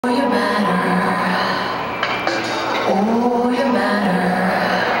You matter. Oh, you matter.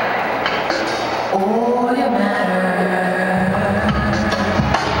 Oh, you matter.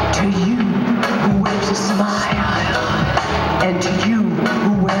 To you who waves a smile, and to you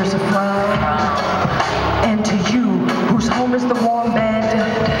who wears a frown, and to you whose home is the warm bed,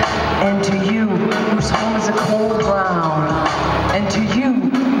 and to you whose home is a cold brown, and to you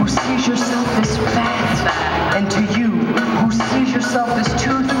who sees yourself as fat, and to you who sees yourself as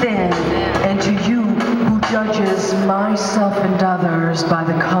too thin, and to you who judges myself and others by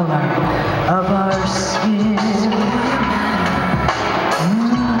the color of our skin.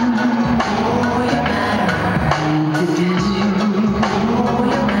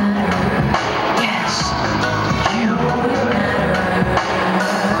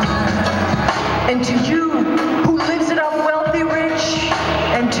 And to you who lives it up wealthy rich,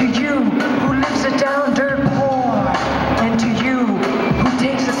 and to you who lives it down dirt poor, and to you who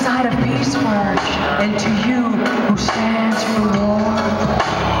takes the side of peace first, and to you who stands for war,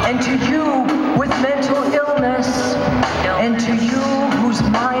 and to you with mental illness, and to you whose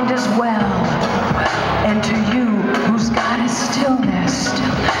mind is well, and to you whose God is stillness,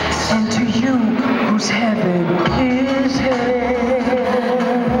 and to you whose heaven is hell.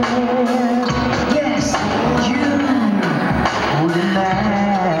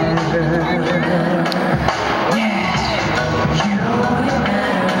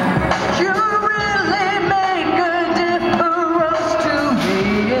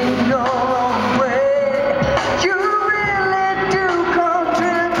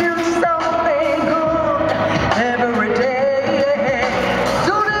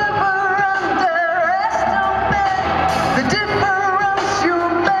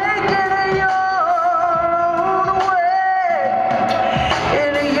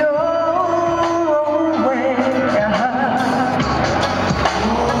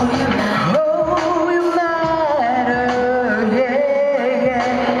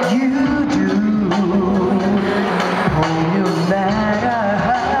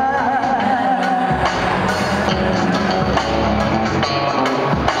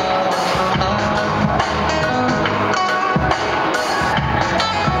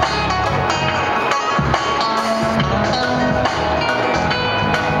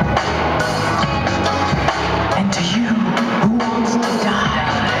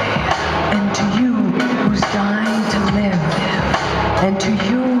 And to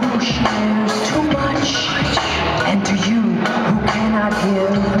you who shares too much, and to you who cannot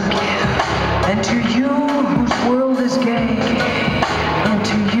give, and to you whose world is gay, and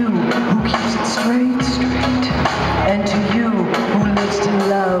to you who keeps it straight,